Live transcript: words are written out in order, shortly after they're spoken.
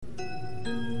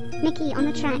Nikki on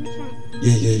the track.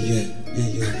 Yeah.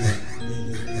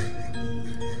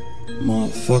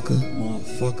 Motherfucker.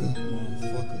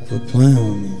 For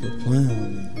playing with me.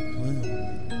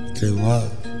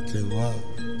 Jahrasta.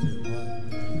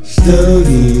 Still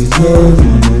these words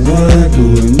wonder why I do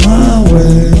it my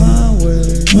way.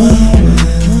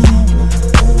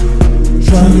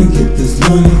 Tryna get this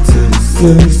money to the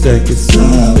ceiling, stack it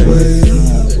sideways.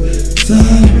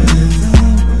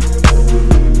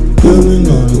 Building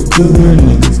on the good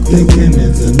niggas thinking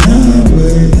it's a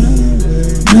highway.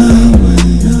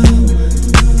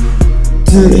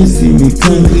 Till they see me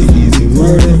come to easy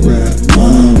murder rap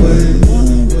my way.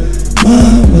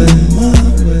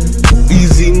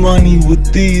 Easy money with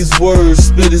these words,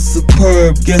 spit it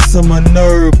superb. Guess I'm a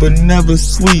nerd, but never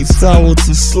sweet, sour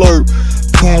to slurp.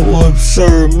 Power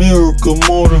absurd, miracle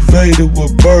motivated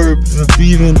with verbs, if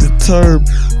even deterred.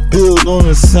 Build on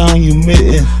the sound you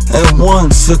mitten. At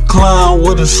once a clown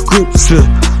with a scripture.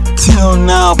 Till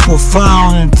now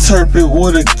profound, interpret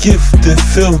with a gifted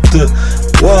filter.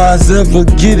 Wise ever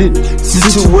get it?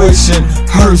 Situation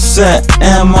hurts at,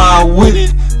 am I with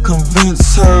it?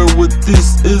 Convince her with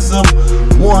this ism.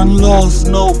 One loss,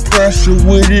 no pressure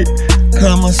with it.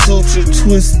 Kama Sutra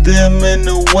twist them in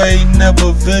a way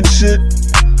never ventured.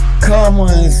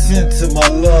 Karma ain't sent to my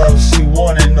love, she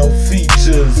wanted no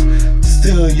features.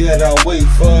 Still yet I wait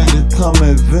for her to come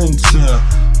adventure.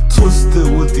 Twisted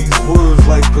with these words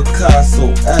like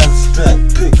Picasso,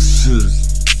 abstract pictures.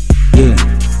 Yeah.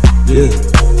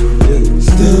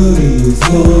 Still these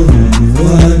hoes wonder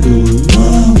why I do it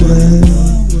my way.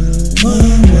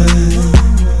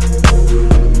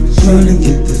 Tryna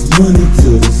get this money to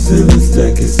the ceiling,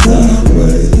 stack it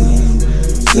sideways.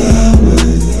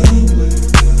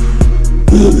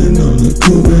 Building on the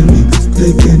cool niggas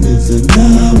thinking it's a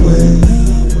highway.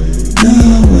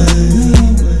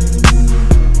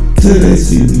 Till they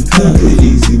see me conquer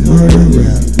easy murder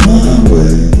rap my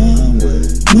way.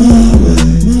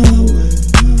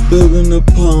 Building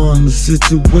upon the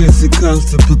situation,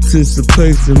 constant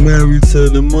participation, married to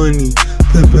the money,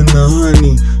 pimping the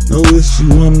honey. No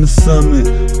issue, I'm the summit.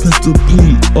 Pistol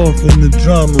pleat off in the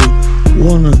drama.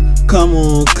 Wanna come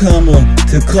on,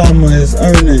 till karma is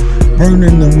earning.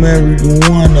 Burning the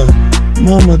marijuana.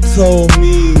 Mama told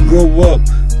me grow up,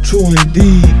 true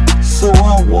indeed. So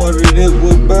I watered it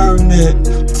with burn it.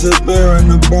 Till bearing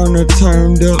the burner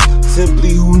turned up.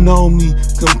 Simply who know me,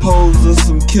 composed of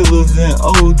some killers and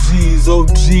OGs.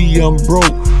 OG, I'm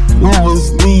broke, woe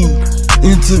is me.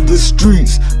 Into the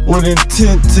streets with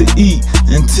intent to eat,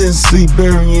 intensely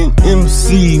burying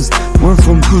MCs. Went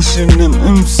from pushing them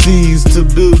MCs to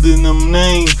building them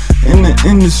name in the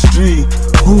industry.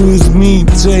 Who is me,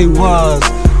 J Wise?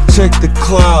 Check the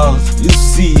clouds, you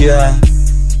see I.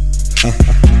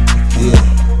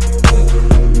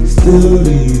 Still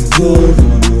these girls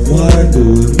wonder why I do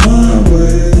it my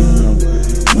way.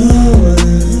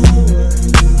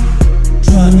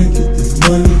 Tryna get this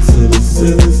money to the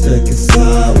ceiling, stack it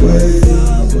sideways.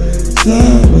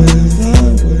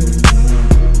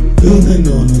 Building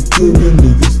on a career,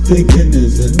 niggas thinking it's